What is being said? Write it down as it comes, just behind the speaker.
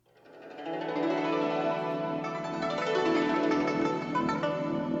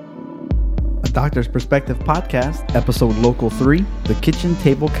Doctor's Perspective Podcast, episode Local 3, The Kitchen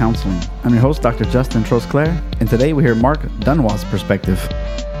Table Counseling. I'm your host, Dr. Justin Trosclair, and today we hear Marc Dunois's perspective.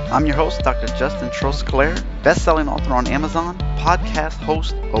 I'm your host, Dr. Justin Trosclair, best-selling author on Amazon, podcast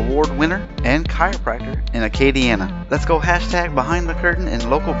host, award winner, and chiropractor in Acadiana. Let's go hashtag behind the curtain in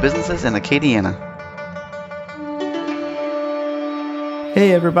local businesses in Acadiana.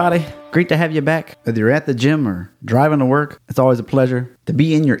 Hey everybody, great to have you back. Whether you're at the gym or driving to work, it's always a pleasure to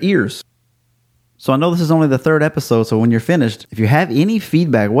be in your ears. So I know this is only the third episode, so when you're finished, if you have any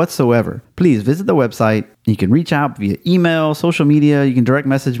feedback whatsoever, please visit the website. You can reach out via email, social media, you can direct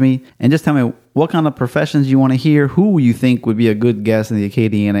message me, and just tell me what kind of professions you want to hear, who you think would be a good guest in the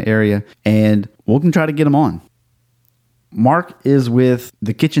Acadiana area, and we can try to get them on. Marc is with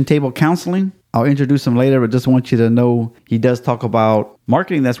the Kitchen Table Counseling. I'll introduce him later, but just want you to know he does talk about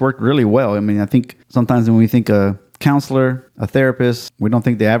marketing that's worked really well. I mean, I think sometimes when we think a counselor, a therapist, we don't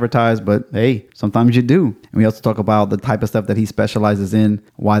think they advertise, but hey, sometimes you do. And we also talk about the type of stuff that he specializes in,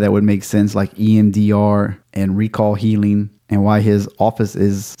 why that would make sense, like EMDR and recall healing, and why his office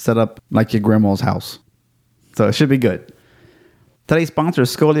is set up like your grandma's house. So it should be good. Today's sponsor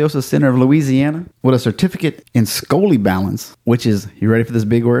is Scoliosis Center of Louisiana with a certificate in ScoliBalance, which is, you ready for this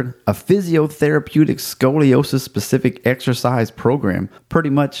big word? A physiotherapeutic scoliosis specific exercise program. Pretty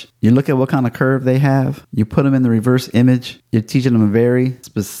much, you look at what kind of curve they have, you put them in the reverse image, you're teaching them very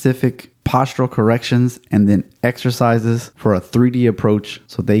specific postural corrections and then exercises for a 3D approach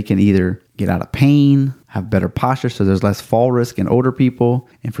so they can either get out of pain, have better posture so there's less fall risk in older people,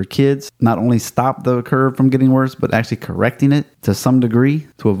 and for kids, not only stop the curve from getting worse, but actually correcting it to some degree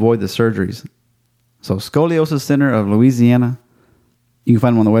to avoid the surgeries. So Scoliosis Center of Louisiana, you can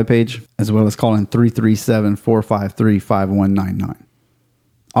find them on the webpage, as well as calling 337-453-5199.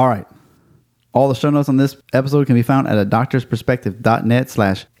 All right. All the show notes on this episode can be found at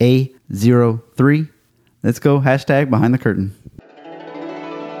adoctorsperspective.net/A03. Let's go hashtag behind the curtain.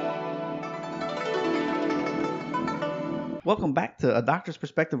 Welcome back to A Doctor's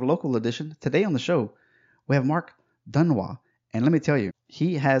Perspective Local Edition. Today on the show, we have Marc Dunois. And let me tell you,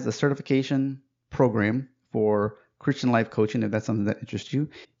 he has a certification program for Christian life coaching, if that's something that interests you.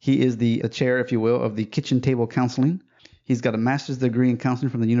 He is the chair, if you will, of the Kitchen Table Counseling. He's got a master's degree in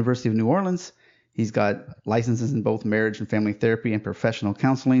counseling from the University of New Orleans. He's got licenses in both marriage and family therapy and professional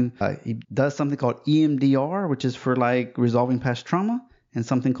counseling. He does something called EMDR, which is for like resolving past trauma, and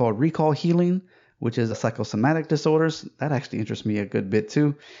something called recall healing, which is a psychosomatic disorders. That actually interests me a good bit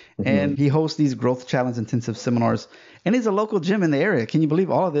too. Mm-hmm. And he hosts these growth challenge intensive seminars. And he's a local gym in the area. Can you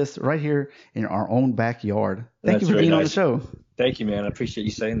believe all of this right here in our own backyard? Thank you for being on the show. Thank you, man. I appreciate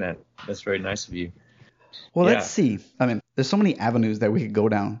you saying that. That's very nice of you. Well, let's see. I mean, there's so many avenues that we could go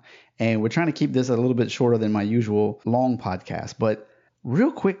down. And we're trying to keep this a little bit shorter than my usual long podcast. But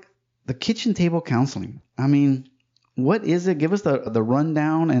real quick, the Kitchen Table Counseling. I mean, what is it? Give us the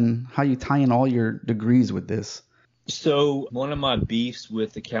rundown and how you tie in all your degrees with this. So one of my beefs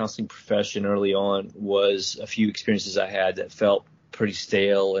with the counseling profession early on was a few experiences I had that felt pretty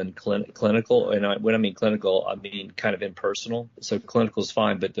stale and clinical. And when I mean clinical, I mean kind of impersonal. So clinical is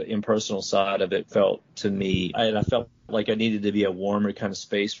fine, but the impersonal side of it felt to me, I felt like I needed to be a warmer kind of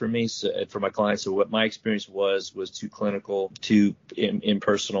space for me, for my clients. So what my experience was too clinical, too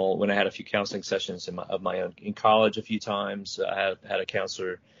impersonal. When I had a few counseling sessions of my own in college a few times, I had a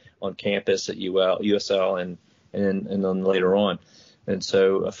counselor on campus at USL and then later on. And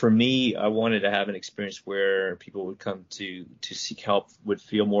so for me, I wanted to have an experience where people would come to seek help, would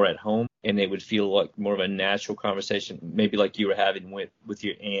feel more at home, and they would feel like more of a natural conversation, maybe like you were having with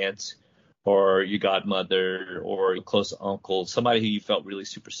your aunt or your godmother or your close uncle, somebody who you felt really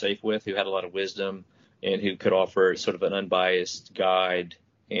super safe with, who had a lot of wisdom and who could offer sort of an unbiased guide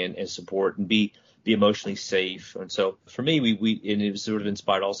and support and be emotionally safe. And so for me, we and it was sort of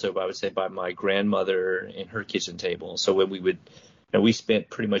inspired also, I would say, by my grandmother and her kitchen table. So when we spent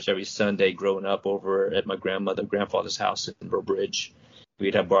pretty much every Sunday growing up over at my grandfather's house in Burr Bridge.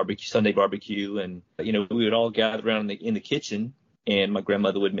 We'd have Sunday barbecue, and we would all gather around in the kitchen. And my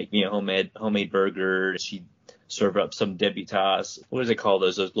grandmother would make me a homemade burger. She'd serve up some debutas. What do they call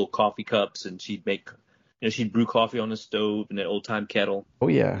those little coffee cups? And she'd she'd brew coffee on the stove in an old time kettle. Oh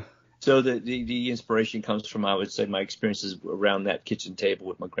yeah. So the inspiration comes from, I would say, my experiences around that kitchen table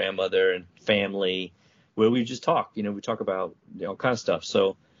with my grandmother and family, where we just talk. We talk about all kind of stuff.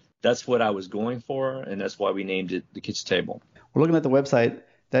 So that's what I was going for, and that's why we named it the Kitchen Table. We're looking at the website.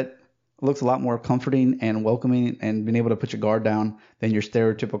 That looks a lot more comforting and welcoming and being able to put your guard down than your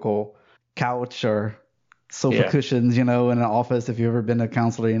stereotypical couch or sofa cushions, in an office. If you've ever been a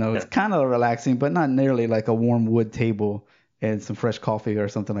counselor, it's kind of relaxing, but not nearly like a warm wood table and some fresh coffee or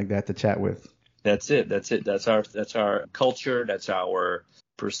something like that to chat with. That's it. That's our culture. That's our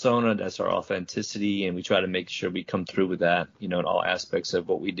persona. That's our authenticity. And we try to make sure we come through with that, in all aspects of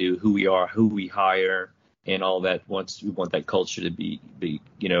what we do, who we are, who we hire, and all that. We want that culture to be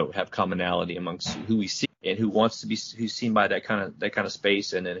have commonality amongst who we see and who's seen by that kind of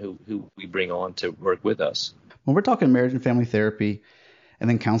space, and then who we bring on to work with us. When we're talking marriage and family therapy, and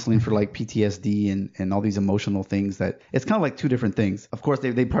then counseling for like PTSD and all these emotional things, that it's kind of like two different things. Of course,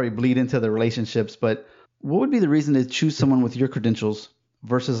 they probably bleed into the relationships, but what would be the reason to choose someone with your credentials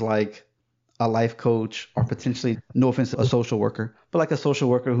versus like a life coach, or potentially, no offense, a social worker, but like a social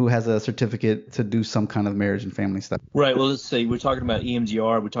worker who has a certificate to do some kind of marriage and family stuff? Right. Well, let's say we're talking about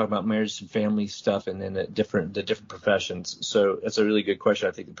EMDR, we're talking about marriage and family stuff, and then the different professions. So that's a really good question.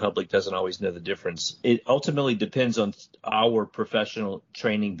 I think the public doesn't always know the difference. It ultimately depends on our professional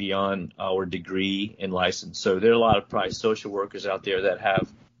training beyond our degree and license. So there are a lot of probably social workers out there that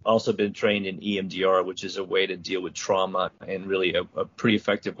have also been trained in EMDR, which is a way to deal with trauma, and really a pretty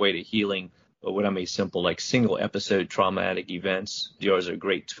effective way to healing. But what I mean, simple, like single episode traumatic events. EMDR is a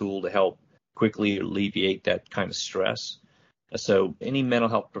great tool to help quickly alleviate that kind of stress. So any mental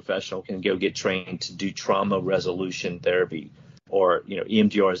health professional can go get trained to do trauma resolution therapy, or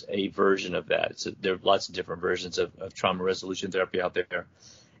EMDR is a version of that. So there are lots of different versions of trauma resolution therapy out there,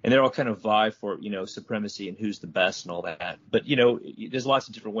 and they're all kind of vie for supremacy and who's the best and all that. But there's lots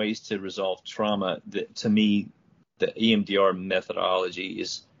of different ways to resolve trauma. To me, the EMDR methodology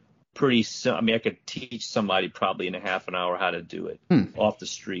is pretty simple. I mean, I could teach somebody probably in a half an hour how to do it off the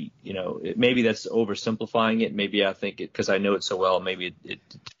street. Maybe that's oversimplifying it. Maybe I think it, because I know it so well, maybe it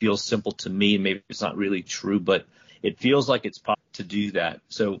feels simple to me. Maybe it's not really true, but it feels like it's possible to do that.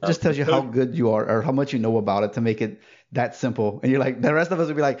 So it just tells you how good you are, or how much you know about it, to make it that simple. And you're like, the rest of us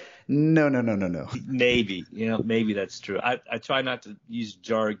would be like, no. Maybe, maybe that's true. I try not to use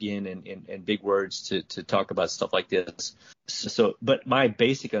jargon and big words to talk about stuff like this. So, but my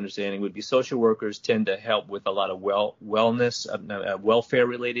basic understanding would be social workers tend to help with a lot of wellness, welfare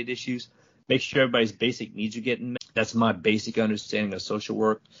related issues. Make sure everybody's basic needs are getting met. That's my basic understanding of social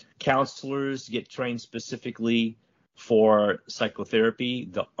work. Counselors get trained specifically for psychotherapy,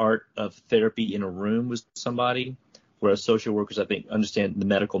 the art of therapy in a room with somebody. Whereas social workers, I think, understand the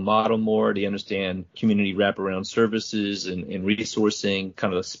medical model more. They understand community wraparound services and resourcing,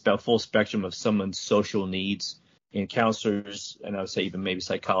 kind of the full spectrum of someone's social needs. And counselors, and I would say even maybe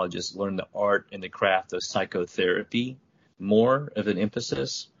psychologists, learn the art and the craft of psychotherapy, more of an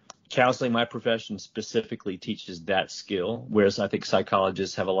emphasis. Counseling, my profession, specifically teaches that skill, whereas I think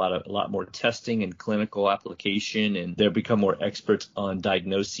psychologists have a lot more testing and clinical application, and they become more experts on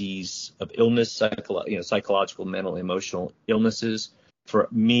diagnoses of illness, psychological, mental, emotional illnesses. For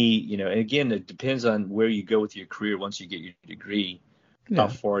me, and again, it depends on where you go with your career once you get your degree, how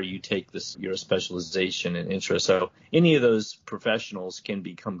far you take your specialization and interest. So any of those professionals can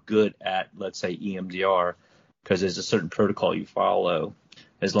become good at, let's say, EMDR, because there's a certain protocol you follow.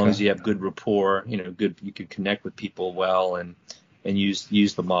 As long as you have good rapport, you can connect with people well and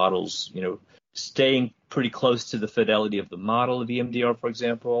use the models, staying pretty close to the fidelity of the model of EMDR, for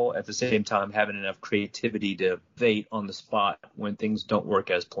example, at the same time having enough creativity to innovate on the spot when things don't work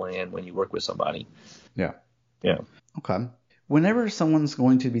as planned when you work with somebody. Yeah. Yeah. Okay. Whenever someone's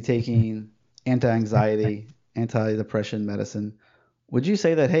going to be taking anti-anxiety, anti-depression medicine, would you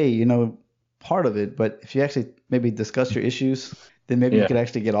say that, hey, part of it, but if you actually maybe discuss your issues, then maybe you could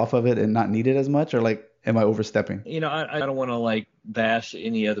actually get off of it and not need it as much? Or like, am I overstepping? I don't want to like bash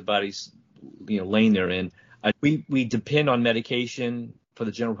any other body's lane they're in. We depend on medication for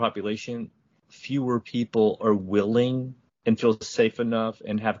the general population. Fewer people are willing and feel safe enough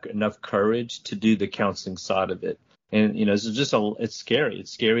and have enough courage to do the counseling side of it. And it's scary.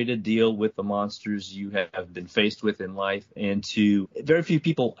 It's scary to deal with the monsters you have been faced with in life, and very few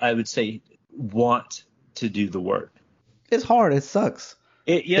people, I would say, want to do the work. It's hard. It sucks.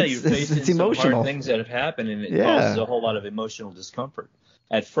 You're facing some emotional hard things that have happened, and it causes a whole lot of emotional discomfort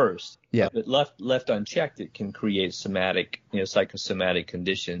at first. Yeah. But left unchecked, it can create somatic, psychosomatic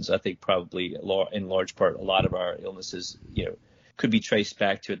conditions. I think probably in large part, a lot of our illnesses, could be traced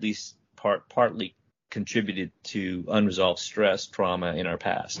back to at least partly contributed to unresolved stress, trauma in our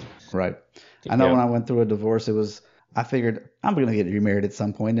past. Right. I know when I went through a divorce, I figured I'm going to get remarried at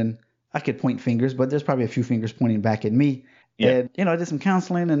some point, and I could point fingers, but there's probably a few fingers pointing back at me. Yeah. And, I did some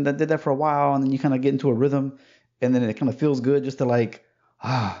counseling and I did that for a while, and then you kind of get into a rhythm, and then it kind of feels good just to like,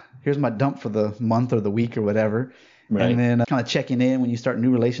 here's my dump for the month or the week or whatever. Right. And then kind of checking in when you start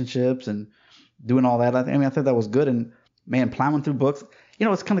new relationships and doing all that. I thought that was good. And man, plowing through books,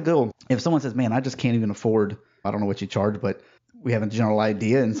 it's kind of good. If someone says, man, I just can't even afford, I don't know what you charge, but we have a general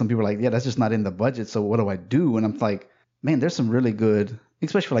idea, and some people are like, yeah, that's just not in the budget. So what do I do? And I'm like, man, there's some really good,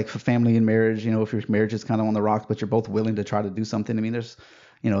 especially for like for family and marriage. If your marriage is kind of on the rocks, but you're both willing to try to do something. I mean, there's,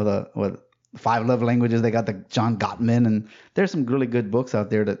 the five love languages. They got the John Gottman, and there's some really good books out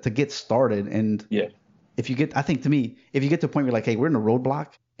there to get started. And Yeah. I think to me, if you get to a point where you're like, hey, we're in a roadblock,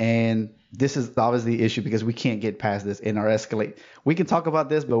 and this is obviously the issue because we can't get past this in our escalate. We can talk about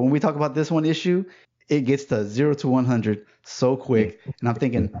this, but when we talk about this one issue, it gets to 0 to 100 so quick. And I'm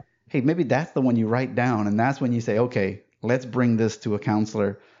thinking, hey, maybe that's the one you write down. And that's when you say, okay, let's bring this to a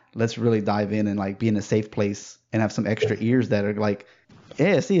counselor. Let's really dive in and like be in a safe place and have some extra ears that are like,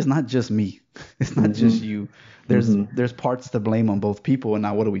 yeah, see, it's not just me. It's not just you. There's parts to blame on both people. And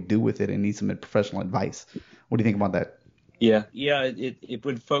now what do we do with it? And need some professional advice. What do you think about that? Yeah. It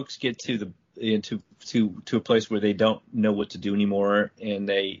when folks get to a place where they don't know what to do anymore, and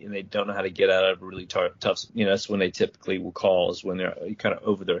they don't know how to get out of a really tough, that's when they typically will call, is when they're kind of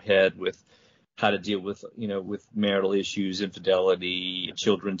over their head with how to deal with marital issues, infidelity,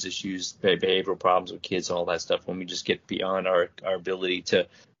 children's issues, behavioral problems with kids, and all that stuff. When we just get beyond our ability to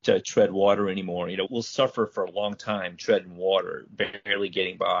tread water anymore, we'll suffer for a long time treading water, barely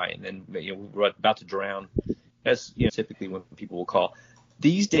getting by, and then we're about to drown. That's typically when people will call.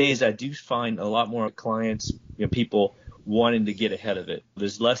 These days, I do find a lot more clients, people wanting to get ahead of it.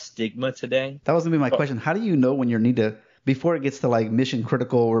 There's less stigma today. That was gonna be my question. How do you know when you need to, before it gets to like mission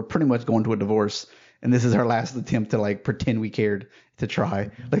critical, we're pretty much going to a divorce, and this is our last attempt to like pretend we cared to try?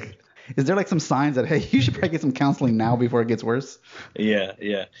 Like, is there like some signs that, hey, you should probably get some counseling now before it gets worse? Yeah.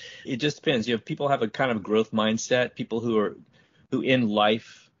 It just depends. People have a kind of growth mindset. People who in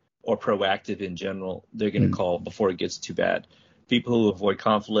life are proactive in general, they're going to call before it gets too bad. People who avoid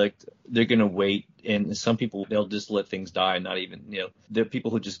conflict, they're going to wait. And some people, they'll just let things die and not even, there are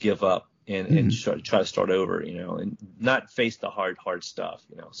people who just give up and try to start over, and not face the hard stuff,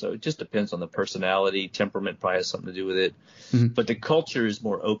 So it just depends on the personality. Temperament probably has something to do with it. But the culture is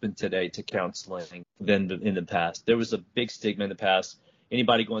more open today to counseling than in the past. There was a big stigma in the past.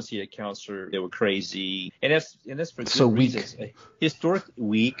 Anybody going to see a counselor, they were crazy. And that's for good reasons. Historically,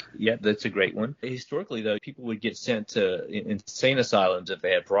 weak. Yeah, that's a great one. Historically, though, people would get sent to insane asylums if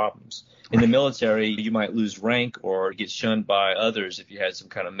they had problems. In the military, you might lose rank or get shunned by others if you had some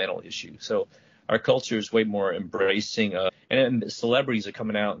kind of mental issue. So our culture is way more embracing. And celebrities are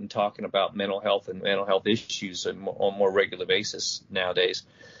coming out and talking about mental health and mental health issues on a more regular basis nowadays.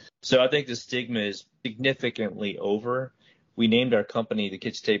 So I think the stigma is significantly over. We named our company the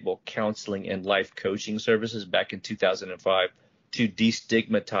Kids Table Counseling and Life Coaching Services back in 2005 to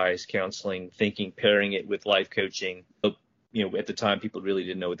destigmatize counseling, pairing it with life coaching. At the time, people really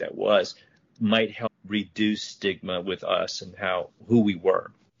didn't know what that was. Might help reduce stigma with us and who we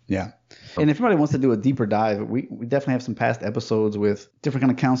were. Yeah. And if anybody wants to do a deeper dive, we definitely have some past episodes with different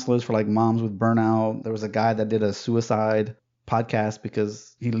kind of counselors for like moms with burnout. There was a guy that did a suicide podcast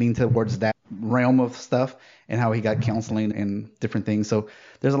because he leaned towards that realm of stuff and how he got counseling and different things. So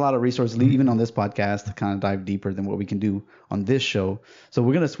there's a lot of resources even on this podcast to kind of dive deeper than what we can do on this show. So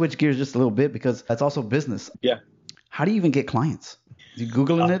we're going to switch gears just a little bit because that's also business. Yeah. How do you even get clients? You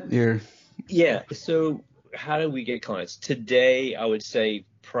Googling it? Yeah. So how do we get clients? Today, I would say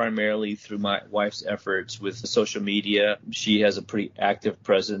primarily through my wife's efforts with social media. She has a pretty active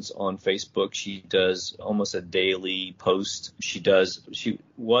presence on Facebook. She does almost a daily post. She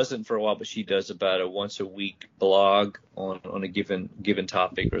wasn't for a while, but she does about a once a week blog on a given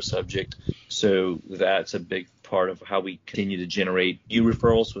topic or subject. So that's a big part of how we continue to generate new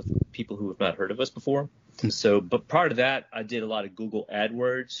referrals with people who have not heard of us before. So, but prior to that, I did a lot of Google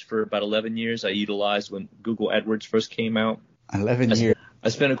AdWords for about 11 years. I utilized when Google AdWords first came out. 11 years. I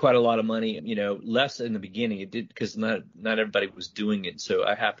spent quite a lot of money, less in the beginning. It did because not everybody was doing it. So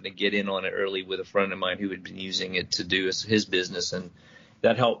I happened to get in on it early with a friend of mine who had been using it to do his business. And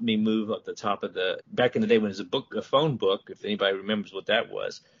that helped me move up the top of back in the day when it was a phone book, if anybody remembers what that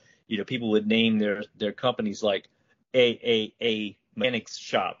was, people would name their companies like a mechanics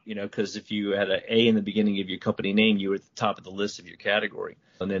shop, because if you had an A in the beginning of your company name, you were at the top of the list of your category.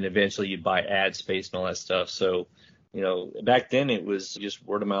 And then eventually you'd buy ad space and all that stuff. So, back then it was just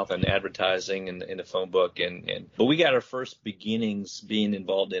word of mouth and advertising in the phone book. But we got our first beginnings being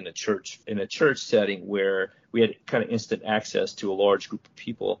involved in a church setting where we had kind of instant access to a large group of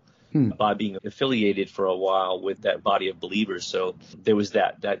people by being affiliated for a while with that body of believers. So there was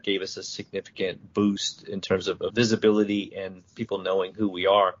that gave us a significant boost in terms of visibility and people knowing who we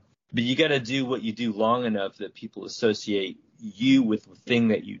are. But you got to do what you do long enough that people associate you with the thing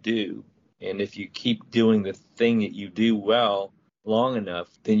that you do. And if you keep doing the thing that you do well long enough,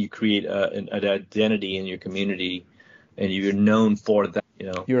 then you create an identity in your community and you're known for that, you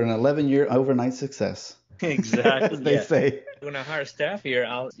know. You're an 11-year overnight success. Exactly. As they say. When I hire staff here,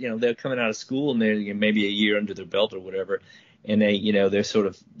 they're coming out of school and they're maybe a year under their belt or whatever, and they're sort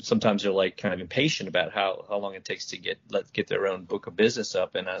of, sometimes they're like kind of impatient about how long it takes to get their own book of business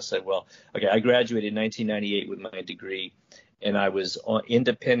up. And I said, well, okay, I graduated in 1998 with my degree, and I was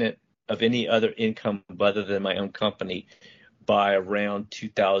independent of any other income other than my own company by around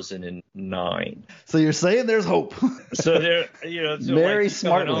 2009. So you're saying there's hope. So there, so very like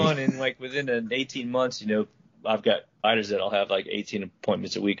smartly on, and like within 18 months, I've got providers that'll have like 18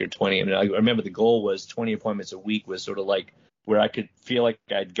 appointments a week or 20. I mean, I remember the goal was 20 appointments a week was sort of like where I could feel like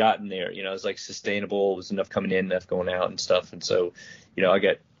I'd gotten there. It was like sustainable. It was enough coming in, enough going out and stuff. And so, I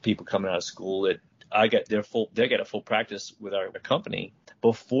got people coming out of school that they get a full practice with our company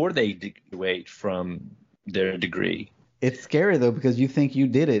before they graduate from their degree. It's scary though, because you think you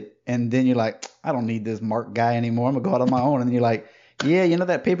did it, and then you're like, I don't need this Marc guy anymore. I'm gonna go out on my own. And then you're like, yeah,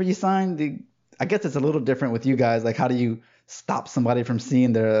 that paper you signed. I guess it's a little different with you guys. Like, how do you stop somebody from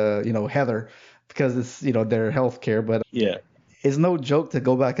seeing their, Heather, because it's, their healthcare. But yeah, it's no joke to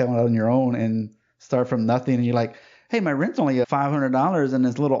go back out on your own and start from nothing. And you're like, hey, my rent's only $500 in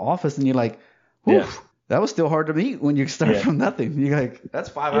this little office, and you're like, whew. Yeah. That was still hard to meet when you start from nothing. You're like, that's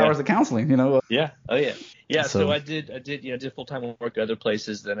 5 hours of counseling, Yeah. Oh yeah. Yeah. So I did full-time work at other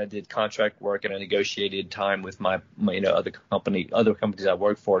places. Then I did contract work, and I negotiated time with my other companies I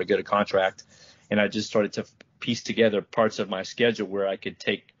worked for to get a contract. And I just started to piece together parts of my schedule where I could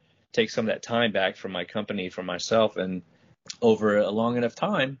take some of that time back from my company for myself, and over a long enough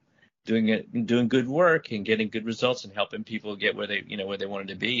time, doing good work and getting good results and helping people get where they wanted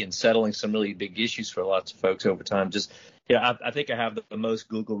to be, and settling some really big issues for lots of folks over time. Just, I think I have the most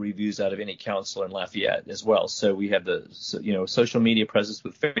Google reviews out of any counselor in Lafayette as well. So we have the, social media presence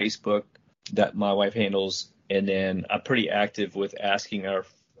with Facebook that my wife handles. And then I'm pretty active with asking our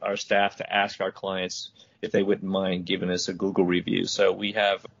staff to ask our clients if they wouldn't mind giving us a Google review. So we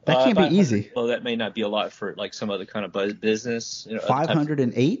have that can't be easy. Well, that may not be a lot for like some other kind of business.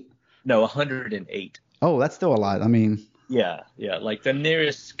 508? No, 108. Oh, that's still a lot. I mean, yeah. Like the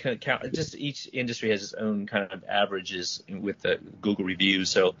nearest count, just each industry has its own kind of averages with the Google reviews.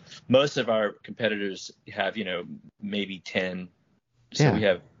 So most of our competitors have, maybe 10. So we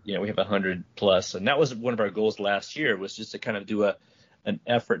have 100 plus. And that was one of our goals last year, was just to kind of do an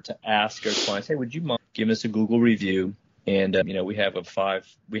effort to ask our clients, hey, would you mind giving us a Google review? And, we have a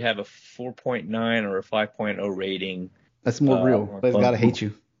 4.9 or a 5.0 rating. That's more real. They've got to hate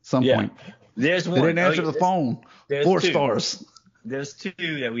you. Some point. There's one. They didn't answer the phone. 4 stars. There's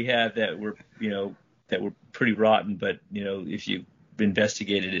 2 that we have that were pretty rotten, but if you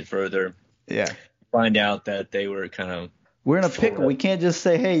investigated it further, find out that they were kind of. We're in a pickle. We can't just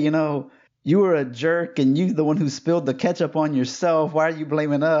say, hey, you were a jerk and you the one who spilled the ketchup on yourself. Why are you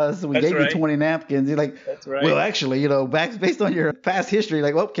blaming us? We gave you 20 napkins. You're like, that's right. Well, actually, based on your past history,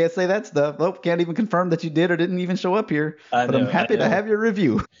 like, well, can't say that stuff. Well, can't even confirm that you did or didn't even show up here. But I'm happy to have your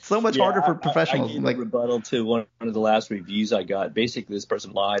review. So much harder for professionals. I gave a rebuttal to one of the last reviews I got. Basically, this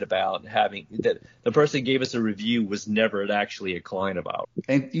person lied about having that the person who gave us a review was never actually a client of ours.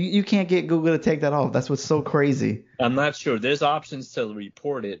 And you can't get Google to take that off. That's what's so crazy. I'm not sure. There's options to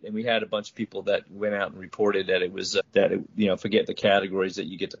report it, and we had a bunch of people that went out and reported that it was forget the categories that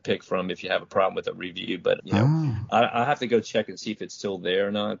you get to pick from if you have a problem with a review. But I have to go check and see if it's still there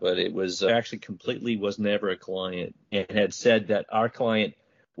or not. But it was actually completely was never a client, and had said that our client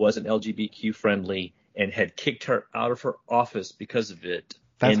wasn't LGBTQ friendly and had kicked her out of her office because of it.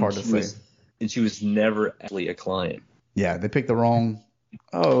 That's hard to say. And she was never actually a client. Yeah, they picked the wrong.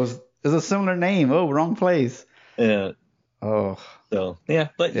 Oh, it was a similar name. Oh, wrong place. Yeah. Oh. So yeah,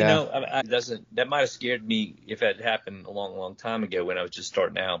 but that might have scared me if it had happened a long time ago when I was just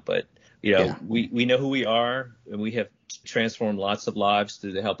starting out. But we know who we are, and we have transformed lots of lives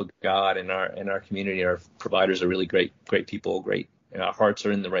through the help of God and our community. Our providers are really great people, great. And our hearts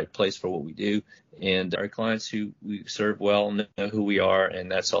are in the right place for what we do, and our clients who we serve well know who we are,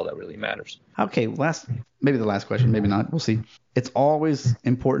 and that's all that really matters. Okay, maybe the last question, maybe not. We'll see. It's always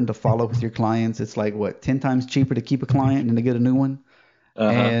important to follow up with your clients. It's like 10 times cheaper to keep a client than to get a new one.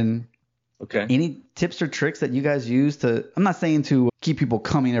 And any tips or tricks that you guys use to? I'm not saying to keep people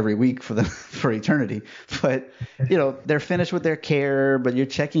coming every week for eternity, but they're finished with their care, but you're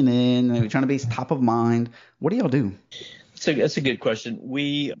checking in and you're trying to be top of mind. What do y'all do? So that's a good question.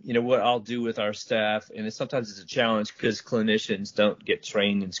 We, what I'll do with our staff, and sometimes it's a challenge because clinicians don't get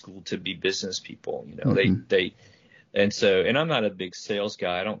trained in school to be business people. And I'm not a big sales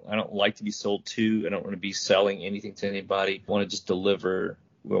guy. I don't like to be sold to. I don't want to be selling anything to anybody. I want to just deliver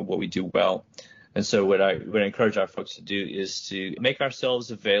what we do well. And so what I encourage our folks to do is to make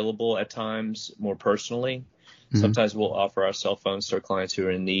ourselves available at times more personally. Sometimes we'll offer our cell phones to our clients who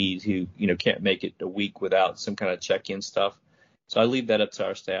are in need, who, can't make it a week without some kind of check-in stuff. So I leave that up to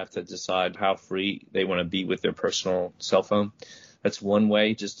our staff to decide how free they want to be with their personal cell phone. That's one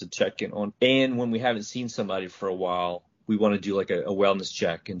way, just to check in on. And when we haven't seen somebody for a while, we want to do like a wellness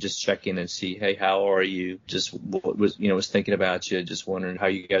check and just check in and see, hey, how are you? Just was thinking about you, just wondering how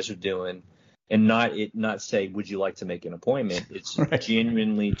you guys are doing. And not say, would you like to make an appointment? It's right.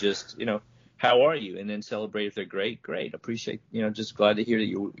 Genuinely just, how are you? And then celebrate if they're great. Appreciate, just glad to hear that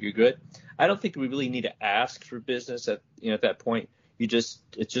you're good. I don't think we really need to ask for business at that point. It's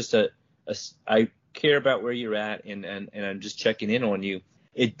just I care about where you're at and I'm just checking in on you.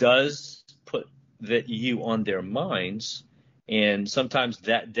 It does put you on their minds. And sometimes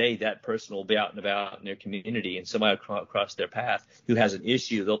that day, that person will be out and about in their community and somebody will come across their path who has an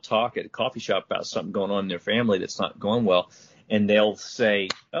issue. They'll talk at a coffee shop about something going on in their family that's not going well. And they'll say,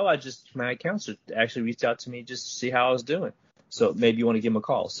 oh, my counselor actually reached out to me just to see how I was doing. So maybe you want to give them a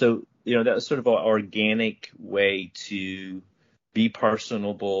call. So, that's sort of an organic way to be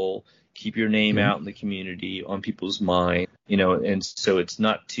personable, keep your name out in the community, on people's mind, and so it's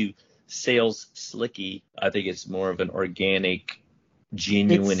not too sales slicky. I think it's more of an organic,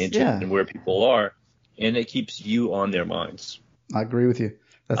 genuine interest in where people are, and it keeps you on their minds. I agree with you.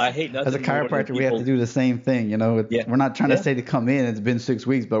 I hate nothing. As a chiropractor, we have to do the same thing. We're not trying to say to come in. It's been 6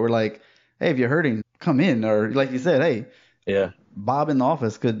 weeks, but we're like, hey, if you're hurting, come in. Or like you said, hey, Bob in the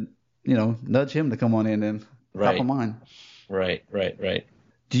office could, nudge him to come on in and top of mind. Right.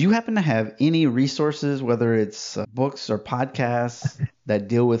 Do you happen to have any resources, whether it's books or podcasts, that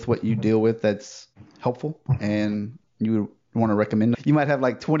deal with what you deal with that's helpful and you want to recommend? You might have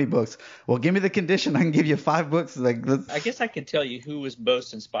like 20 books. Well, give me the condition. I can give you 5 books. I guess I can tell you who was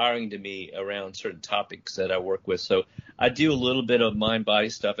most inspiring to me around certain topics that I work with. So I do a little bit of mind-body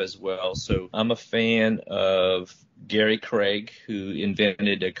stuff as well. So I'm a fan of Gary Craig, who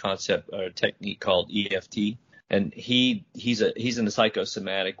invented a concept or a technique called EFT. And he's in the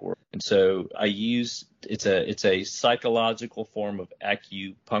psychosomatic world. And so it's a psychological form of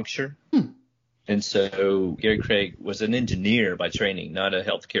acupuncture. And so Gary Craig was an engineer by training, not a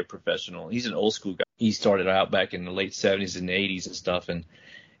healthcare professional. He's an old school guy. He started out back in the late 70s and 80s and stuff. And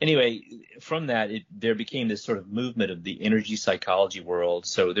anyway, from that, there became this sort of movement of the energy psychology world.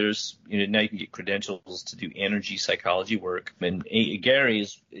 So there's, now you can get credentials to do energy psychology work. And Gary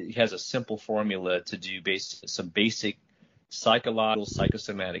has a simple formula to do some basic psychological,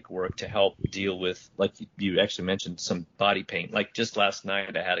 psychosomatic work to help deal with, like you actually mentioned, some body pain. Like just last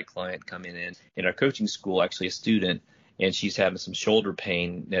night, I had a client come in our coaching school, actually a student, and she's having some shoulder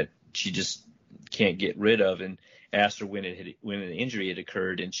pain that she just can't get rid of. And asked her when an injury had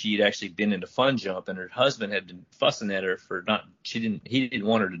occurred, and she had actually been in a fun jump, and her husband had been fussing at her for he didn't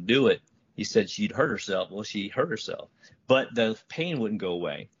want her to do it. He said she'd hurt herself. Well, she hurt herself, but the pain wouldn't go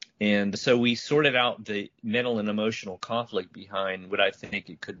away. And so we sorted out the mental and emotional conflict behind what I think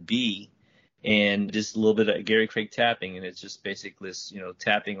it could be, and just a little bit of Gary Craig tapping, and it's just basically this,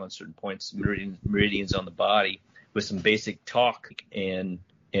 tapping on certain points, meridians on the body with some basic talk, and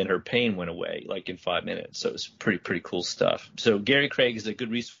her pain went away like in 5 minutes. So it's pretty cool stuff. So Gary Craig is a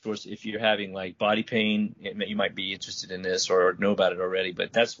good resource if you're having like body pain. You might be interested in this or know about it already,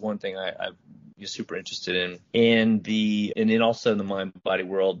 but that's one thing I'm super interested in. And then also in the mind body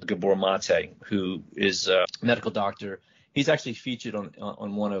world, Gabor Mate, who is a medical doctor. He's actually featured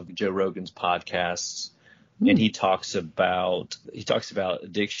on one of Joe Rogan's podcasts, and he talks about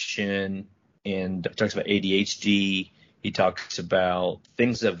addiction, and talks about ADHD. He talks about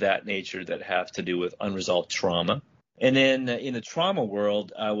things of that nature that have to do with unresolved trauma. And then in the trauma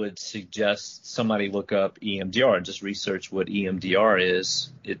world, I would suggest somebody look up EMDR and just research what EMDR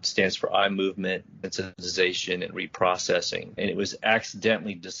is. It stands for eye movement sensitization and reprocessing. And it was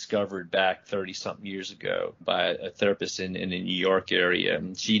accidentally discovered back 30-something years ago by a therapist in the New York area.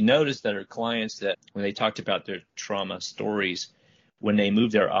 And she noticed that her clients, that when they talked about their trauma stories, when they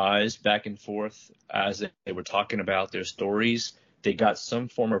moved their eyes back and forth as they were talking about their stories, they got some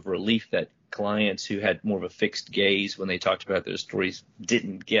form of relief that clients who had more of a fixed gaze when they talked about their stories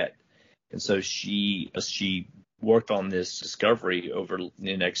didn't get. And so she worked on this discovery over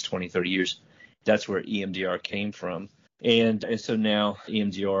the next 20, 30 years. That's where EMDR came from. And so now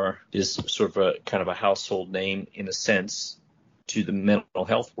EMDR is sort of a kind of a household name in a sense to the mental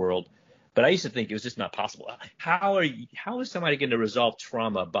health world. But I used to think it was just not possible. How is somebody going to resolve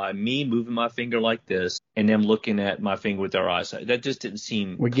trauma by me moving my finger like this and them looking at my finger with their eyes? That just didn't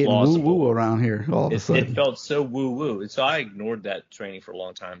seem We're getting plausible. woo-woo around here all of a sudden. It felt so woo-woo. And so I ignored that training for a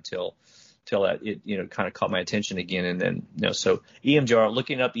long time until till it kind of caught my attention again. And then so EMDR,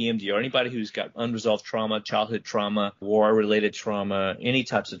 looking up EMDR, anybody who's got unresolved trauma, childhood trauma, war related trauma, any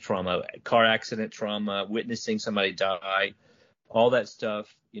types of trauma, car accident trauma, witnessing somebody die, all that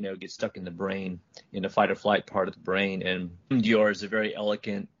stuff gets stuck in the brain, in the fight or flight part of the brain. And EMDR is a very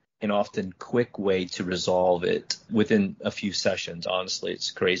elegant and often quick way to resolve it within a few sessions. Honestly,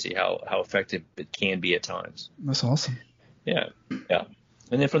 it's crazy how effective it can be at times. That's awesome. Yeah.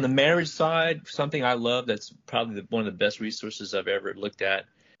 And then from the marriage side, something I love that's probably one of the best resources I've ever looked at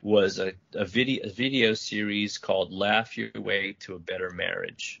was a video series called Laugh Your Way to a Better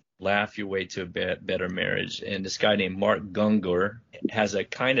Marriage. Laugh Your Way to a Better Marriage. And this guy named Marc Gungor has a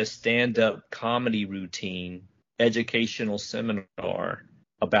kind of stand-up comedy routine, educational seminar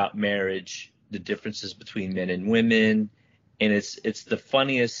about marriage, the differences between men and women. And it's the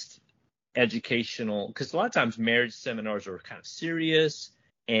funniest educational, because a lot of times marriage seminars are kind of serious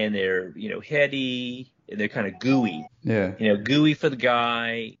and they're heady and they're kind of gooey. Gooey for the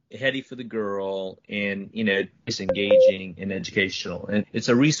guy, heady for the girl, and it's engaging and educational. And it's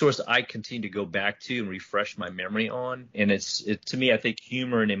a resource I continue to go back to and refresh my memory on. And it's to me, I think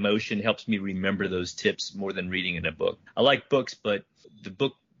humor and emotion helps me remember those tips more than reading in a book. I like books, but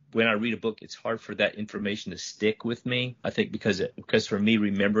when I read a book, it's hard for that information to stick with me. I think because for me,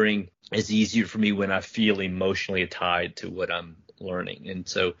 remembering is easier for me when I feel emotionally tied to what I'm learning. And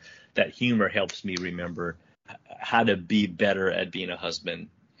so that humor helps me remember how to be better at being a husband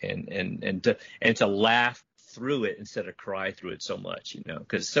and to laugh through it instead of cry through it so much,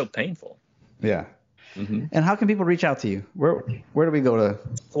 because it's so painful. Yeah. Mm-hmm. And how can people reach out to you? Where do we go to?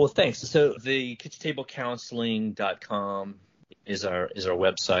 Well, thanks. So the kitchentablecounseling.com is our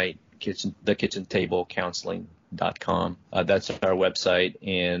website, thekitchentablecounseling.com. That's our website,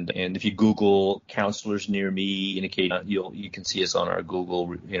 and if you Google counselors near me, indicate you can see us on our Google.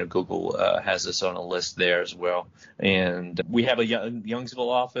 Google has us on a list there as well. And we have a Youngsville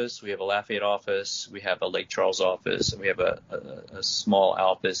office, we have a Lafayette office, we have a Lake Charles office, and we have a small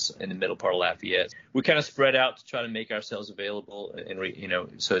office in the middle part of Lafayette. We kind of spread out to try to make ourselves available, and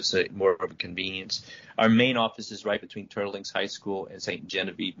so it's more of a convenience. Our main office is right between Turtlings High School and St.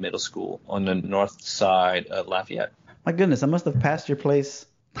 Genevieve Middle School on the north side of Lafayette. My goodness, I must have passed your place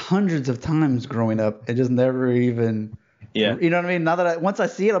hundreds of times growing up. It just never even, you know what I mean? Now that once I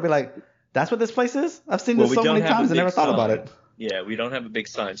see it, I'll be like, that's what this place is? I've seen this so many times and never thought about it. Yeah, we don't have a big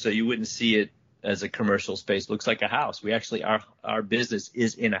sign, so you wouldn't see it as a commercial space. It looks like a house. We actually, our business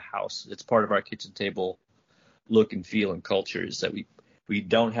is in a house. It's part of our kitchen table look and feel and culture is that we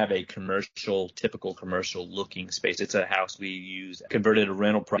don't have a typical commercial looking space. It's a house we use, converted a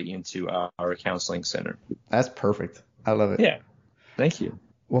rental property into our counseling center. That's perfect. I love it. Yeah. Thank you.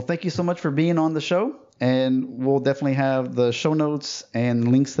 Well, thank you so much for being on the show. And we'll definitely have the show notes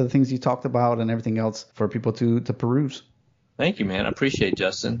and links to the things you talked about and everything else for people to peruse. Thank you, man. I appreciate it,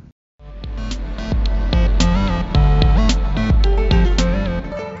 Justin.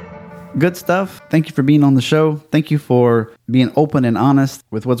 Good stuff. Thank you for being on the show. Thank you for being open and honest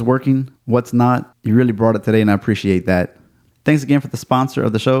with what's working, what's not. You really brought it today, and I appreciate that. Thanks again for the sponsor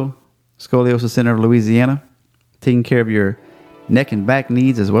of the show, Scoliosis Center of Louisiana, taking care of your neck and back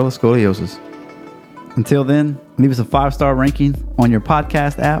needs as well as scoliosis. Until then, leave us a 5-star ranking on your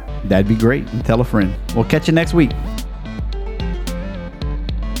podcast app. That'd be great. And tell a friend. We'll catch you next week.